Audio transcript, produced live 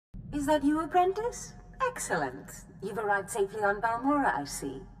Is that you, apprentice? Excellent. You've arrived safely on Balmorra, I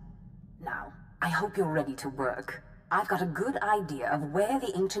see. Now, I hope you're ready to work. I've got a good idea of where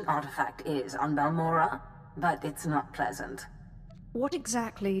the ancient artifact is on Balmorra, but it's not pleasant. What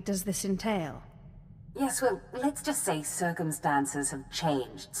exactly does this entail? Yes, well, let's just say circumstances have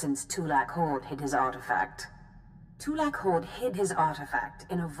changed since Tulak Hord hid his artifact. Tulak Hord hid his artifact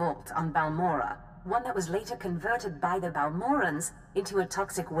in a vault on Balmorra, one that was later converted by the Balmorrans into a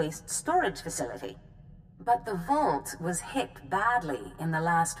toxic waste storage facility. But the vault was hit badly in the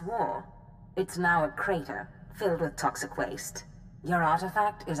last war. It's now a crater, filled with toxic waste. Your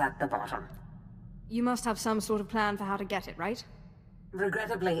artifact is at the bottom. You must have some sort of plan for how to get it, right?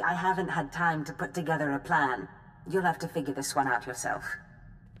 Regrettably, I haven't had time to put together a plan. You'll have to figure this one out yourself.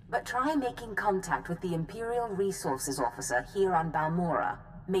 But try making contact with the Imperial Resources Officer here on Balmorra,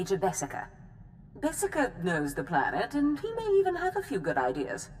 Major Bessica. Bessica knows the planet, and he may even have a few good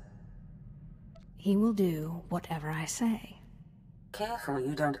ideas. He will do whatever I say. Careful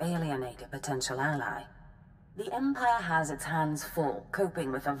you don't alienate a potential ally. The Empire has its hands full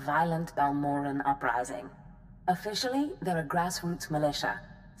coping with a violent Balmorran uprising. Officially, they're a grassroots militia.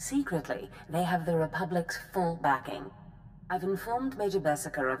 Secretly, they have the Republic's full backing. I've informed Major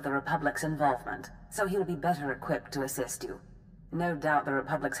Bessica of the Republic's involvement, so he'll be better equipped to assist you. No doubt the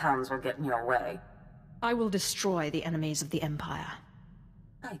Republic's hounds will get in your way. I will destroy the enemies of the Empire.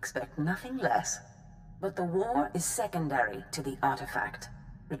 I expect nothing less. But the war is secondary to the artifact.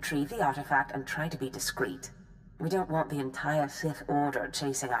 Retrieve the artifact and try to be discreet. We don't want the entire Sith Order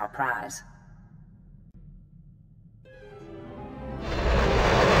chasing our prize.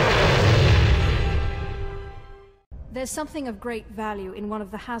 There's something of great value in one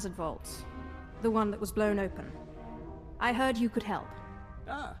of the hazard vaults. The one that was blown open. I heard you could help.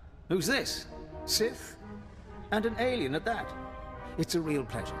 Ah, who's this? Sith? And an alien at that. It's a real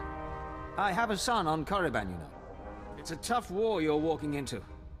pleasure. I have a son on Korriban, you know. It's a tough war you're walking into.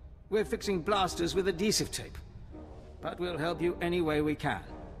 We're fixing blasters with adhesive tape. But we'll help you any way we can.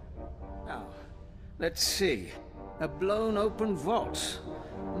 Now, let's see. A blown open vault.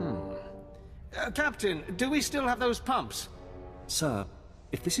 Captain, do we still have those pumps? Sir,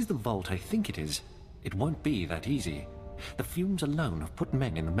 if this is the vault I think it is, it won't be that easy. The fumes alone have put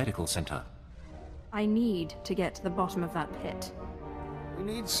men in the medical center. I need to get to the bottom of that pit. We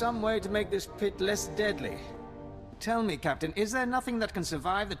need some way to make this pit less deadly. Tell me, Captain, is there nothing that can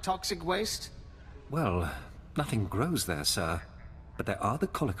survive the toxic waste? Well, nothing grows there, sir. But there are the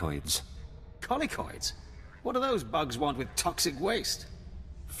colicoids. Colicoids? What do those bugs want with toxic waste?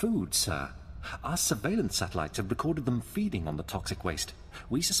 Food, sir. Our surveillance satellites have recorded them feeding on the toxic waste.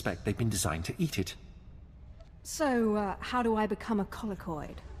 We suspect they've been designed to eat it. So, how do I become a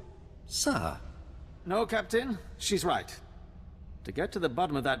colicoid? Sir? No, Captain. She's right. To get to the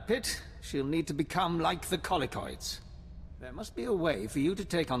bottom of that pit, she'll need to become like the colicoids. There must be a way for you to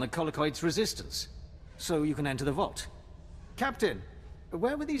take on the colicoids' resistance, so you can enter the vault. Captain,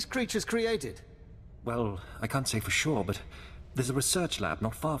 where were these creatures created? Well, I can't say for sure, but there's a research lab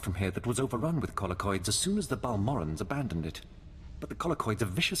not far from here that was overrun with colicoids as soon as the Balmorrans abandoned it. But the colicoids are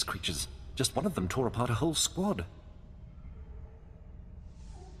vicious creatures. Just one of them tore apart a whole squad.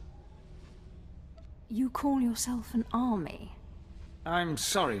 You call yourself an army? I'm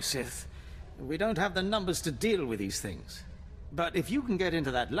sorry, Sith. We don't have the numbers to deal with these things. But if you can get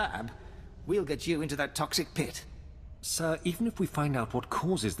into that lab, we'll get you into that toxic pit. Sir, even if we find out what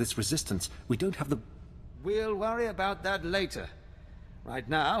causes this resistance, we don't have the... We'll worry about that later. Right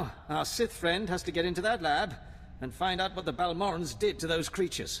now, our Sith friend has to get into that lab and find out what the Balmorrans did to those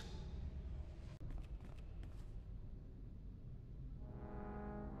creatures.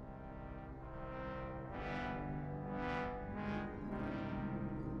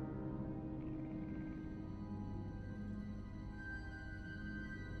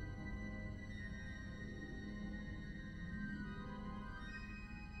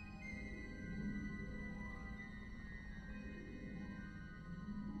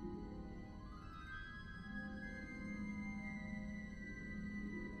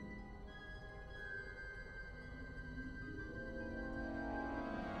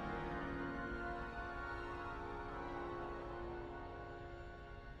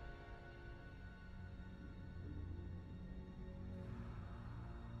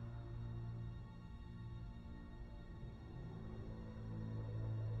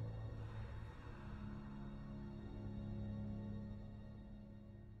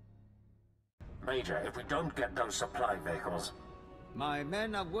 Major, if we don't get those supply vehicles... My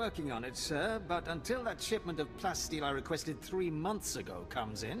men are working on it, sir, but until that shipment of plasteel I requested 3 months ago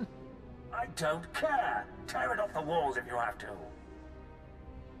comes in... I don't care! Tear it off the walls if you have to!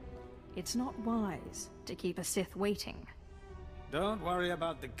 It's not wise to keep a Sith waiting. Don't worry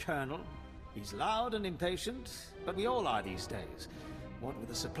about the Colonel. He's loud and impatient, but we all are these days. What with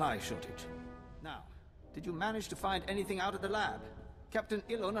the supply shortage. Now, did you manage to find anything out of the lab? Captain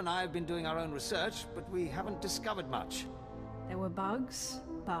Ilun and I have been doing our own research, but we haven't discovered much. There were bugs,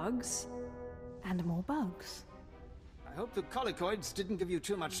 and more bugs. I hope the colicoids didn't give you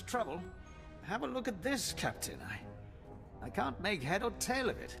too much trouble. Have a look at this, Captain. I can't make head or tail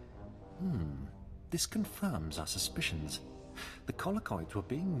of it. This confirms our suspicions. The colicoids were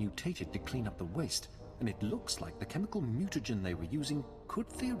being mutated to clean up the waste, and it looks like the chemical mutagen they were using could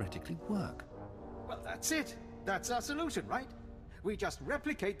theoretically work. Well, that's it. That's our solution, right? We just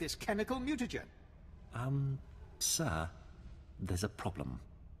replicate this chemical mutagen. Sir, there's a problem.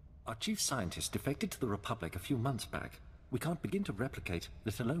 Our chief scientist defected to the Republic a few months back. We can't begin to replicate,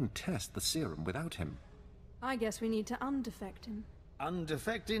 let alone test the serum without him. I guess we need to undefect him.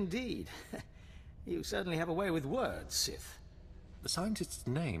 Undefect indeed. You certainly have a way with words, Sith. The scientist's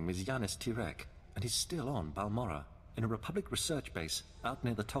name is Yanis Tirek, and he's still on Balmorra, in a Republic research base out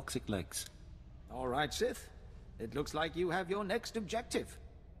near the Toxic Lakes. All right, Sith. It looks like you have your next objective.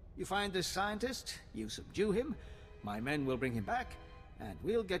 You find this scientist, you subdue him, my men will bring him back, and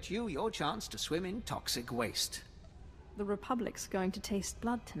we'll get you your chance to swim in toxic waste. The Republic's going to taste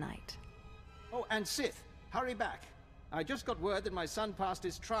blood tonight. Oh, and Sith, hurry back. I just got word that my son passed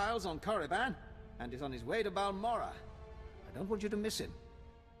his trials on Korriban, and is on his way to Balmorra. I don't want you to miss him.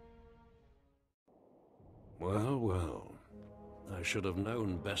 Well, well. I should have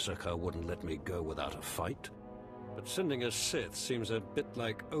known Beskar wouldn't let me go without a fight. But sending a Sith seems a bit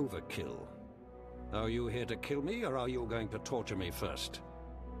like overkill. Are you here to kill me, or are you going to torture me first?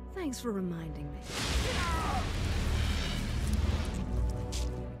 Thanks for reminding me.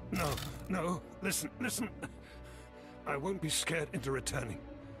 No, listen. I won't be scared into returning.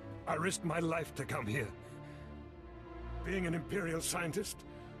 I risked my life to come here. Being an Imperial scientist,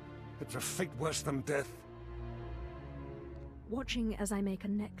 it's a fate worse than death. Watching as I make a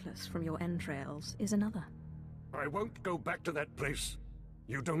necklace from your entrails is another. I won't go back to that place.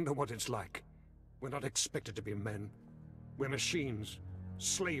 You don't know what it's like. We're not expected to be men. We're machines,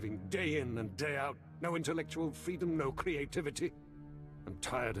 slaving day in and day out. No intellectual freedom, no creativity. I'm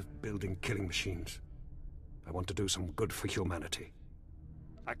tired of building killing machines. I want to do some good for humanity.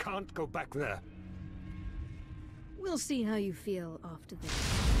 I can't go back there. We'll see how you feel after this.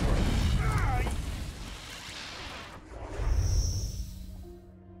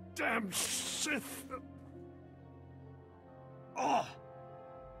 Damn Sith! Oh!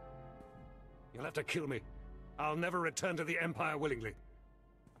 You'll have to kill me. I'll never return to the Empire willingly.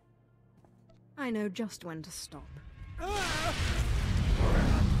 I know just when to stop.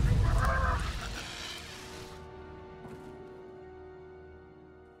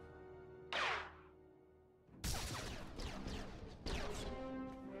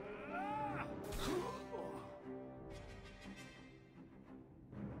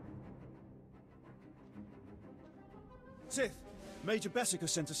 Sith, Major Beskar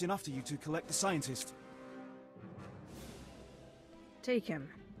sent us in after you to collect the scientist. Take him,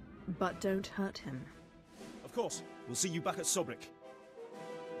 but don't hurt him. Of course. We'll see you back at Sobrik.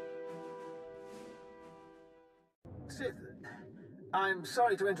 Sith, I'm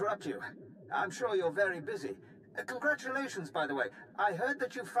sorry to interrupt you. I'm sure you're very busy. Congratulations, by the way. I heard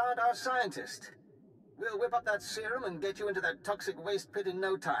that you found our scientist. We'll whip up that serum and get you into that toxic waste pit in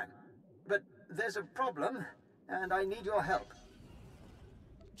no time. But there's a problem, and I need your help.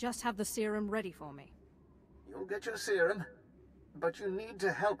 Just have the serum ready for me. You'll get your serum, but you need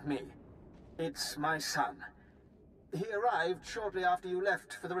to help me. It's my son. He arrived shortly after you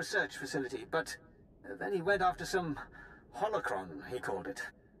left for the research facility, but then he went after some holocron, he called it.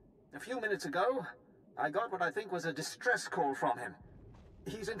 A few minutes ago, I got what I think was a distress call from him.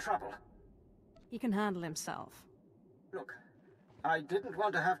 He's in trouble. He can handle himself. Look, I didn't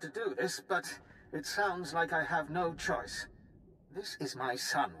want to have to do this, but it sounds like I have no choice. This is my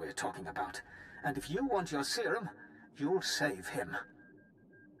son we're talking about, and if you want your serum, you'll save him.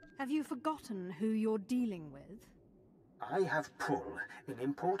 Have you forgotten who you're dealing with? I have pull in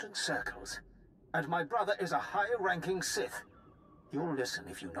important circles, and my brother is a high-ranking Sith. You'll listen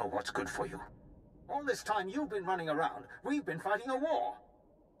if you know what's good for you. All this time you've been running around, we've been fighting a war.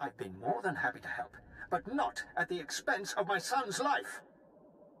 I've been more than happy to help, but not at the expense of my son's life.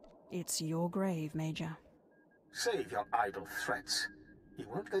 It's your grave, Major. Save your idle threats. You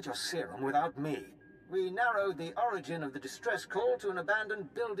won't get your serum without me. We narrowed the origin of the distress call to an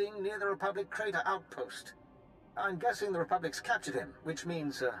abandoned building near the Republic crater outpost. I'm guessing the Republic's captured him, which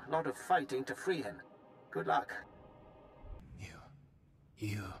means a lot of fighting to free him. Good luck.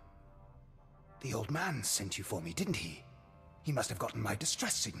 You The old man sent you for me, didn't he? He must have gotten my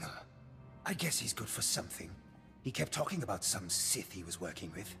distress signal. I guess he's good for something. He kept talking about some Sith he was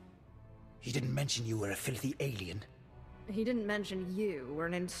working with. He didn't mention you were a filthy alien. He didn't mention you were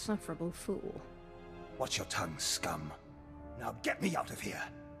an insufferable fool. Watch your tongue, scum. Now get me out of here!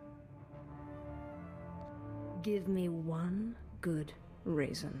 Give me one good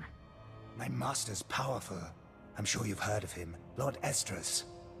reason. My master's powerful. I'm sure you've heard of him. Lord Esdras.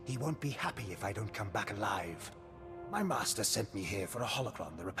 He won't be happy if I don't come back alive. My master sent me here for a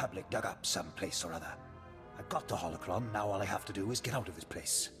holocron the Republic dug up someplace or other. I've got the holocron, now all I have to do is get out of this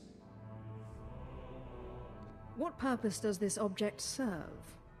place. What purpose does this object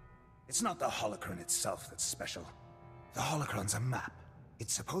serve? It's not the holocron itself that's special. The holocron's a map.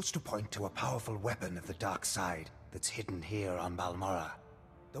 It's supposed to point to a powerful weapon of the Darkside that's hidden here on Balmorra.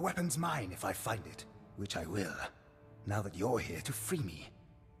 The weapon's mine if I find it, which I will, now that you're here to free me.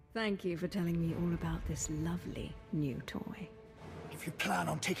 Thank you for telling me all about this lovely new toy. If you plan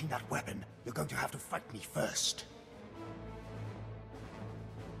on taking that weapon, you're going to have to fight me first.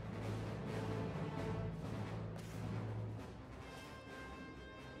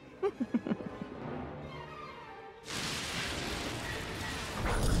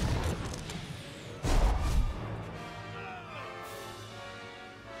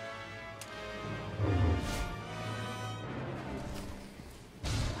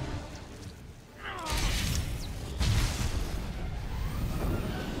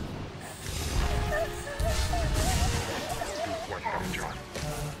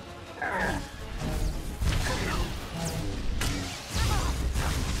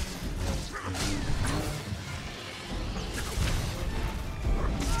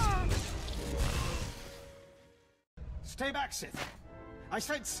 Stay back, Sith. I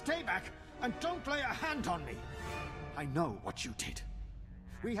said stay back, and don't lay a hand on me. I know what you did.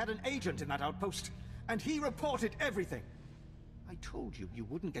 We had an agent in that outpost, and he reported everything. I told you you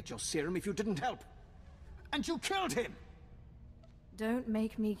wouldn't get your serum if you didn't help. And you killed him! Don't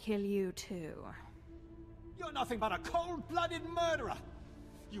make me kill you too. You're nothing but a cold-blooded murderer!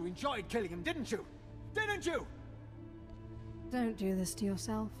 You enjoyed killing him, didn't you? Didn't you? Don't do this to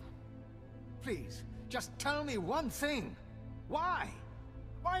yourself. Please, just tell me one thing. Why?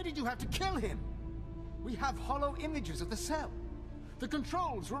 Why did you have to kill him? We have hollow images of the cell. The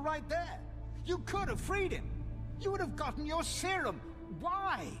controls were right there. You could have freed him. You would have gotten your serum.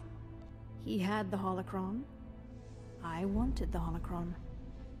 Why? He had the holocron. I wanted the holocron.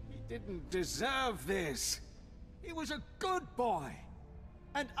 He didn't deserve this. He was a good boy.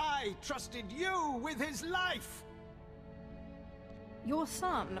 And I trusted you with his life. Your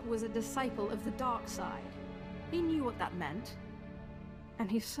son was a disciple of the Darkside. He knew what that meant. And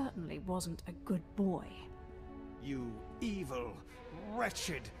he certainly wasn't a good boy. You evil,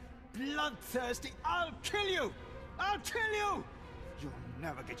 wretched, bloodthirsty... I'll kill you! I'll kill you! You'll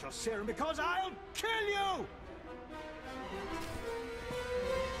never get your serum because I'll kill you!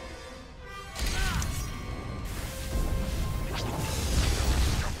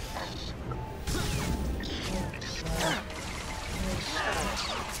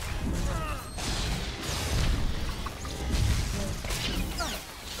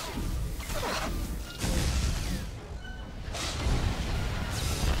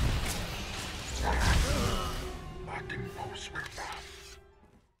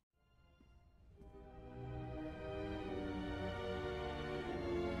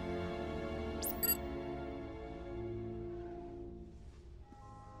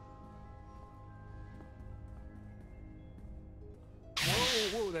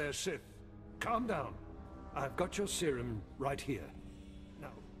 Whoa there, Sith. Calm down. I've got your serum right here.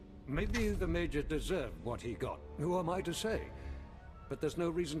 Now, maybe the Major deserved what he got. Who am I to say? But there's no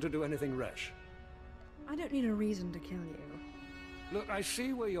reason to do anything rash. I don't need a reason to kill you. Look, I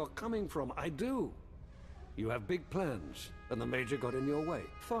see where you're coming from. I do. You have big plans, and the Major got in your way.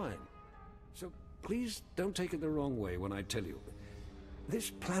 Fine. So please don't take it the wrong way when I tell you. This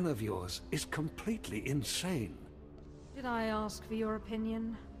plan of yours is completely insane. Did I ask for your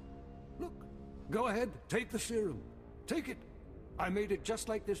opinion? Look, go ahead, take the serum. Take it. I made it just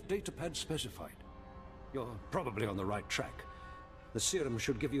like this datapad specified. You're probably on the right track. The serum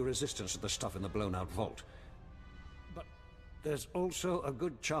should give you resistance to the stuff in the blown-out vault. But there's also a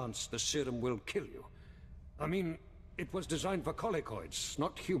good chance the serum will kill you. I mean, it was designed for colicoids,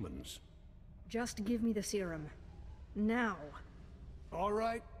 not humans. Just give me the serum. Now. All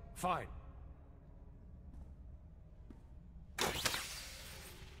right, fine.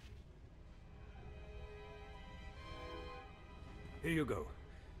 Here you go.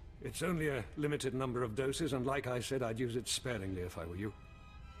 It's only a limited number of doses, and like I said, I'd use it sparingly if I were you.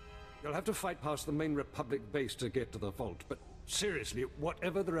 You'll have to fight past the main Republic base to get to the vault, but seriously,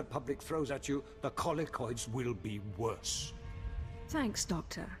 whatever the Republic throws at you, the Colicoids will be worse. Thanks,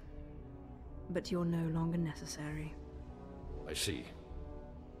 Doctor. But you're no longer necessary. I see.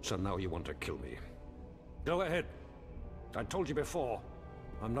 So now you want to kill me. Go ahead. I told you before,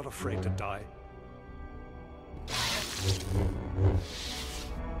 I'm not afraid to die.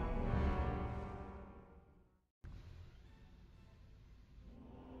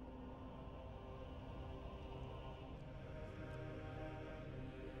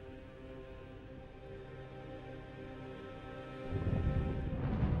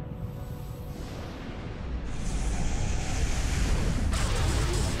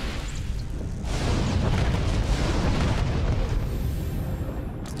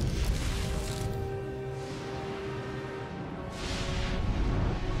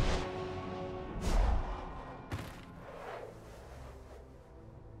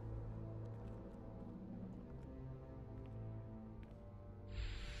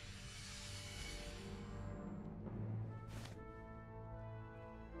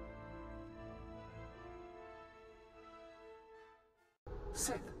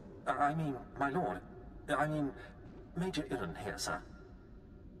 Sith. I mean, my lord. I mean, Major Illen here, sir.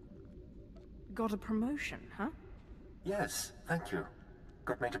 Got a promotion, huh? Yes, thank you.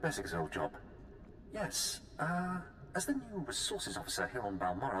 Got Major Bessic's old job. Yes, as the new resources officer here on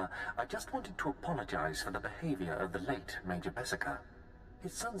Balmorra, I just wanted to apologize for the behavior of the late Major Bessica.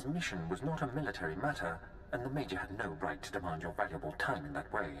 His son's mission was not a military matter, and the Major had no right to demand your valuable time in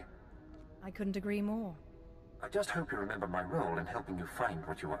that way. I couldn't agree more. I just hope you remember my role in helping you find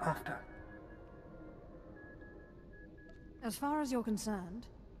what you were after. As far as you're concerned,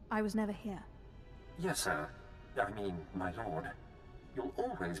 I was never here. Yes, sir. I mean, my lord. You'll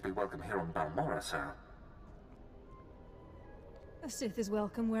always be welcome here on Balmorra, sir. A Sith is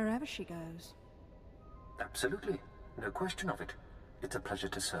welcome wherever she goes. Absolutely. No question of it. It's a pleasure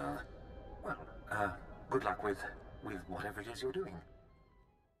to serve. Well, good luck with whatever it is you're doing.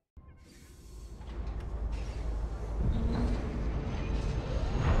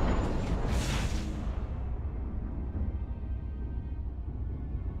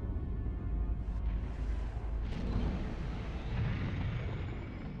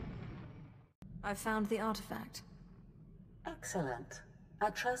 I found the artifact. Excellent. I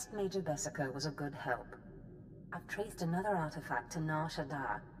trust Major Bessica was a good help. I've traced another artifact to Nar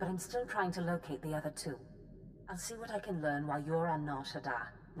Shaddaa, but I'm still trying to locate the other two. I'll see what I can learn while you're on Nar Shaddaa.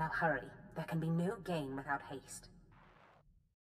 Now hurry. There can be no gain without haste.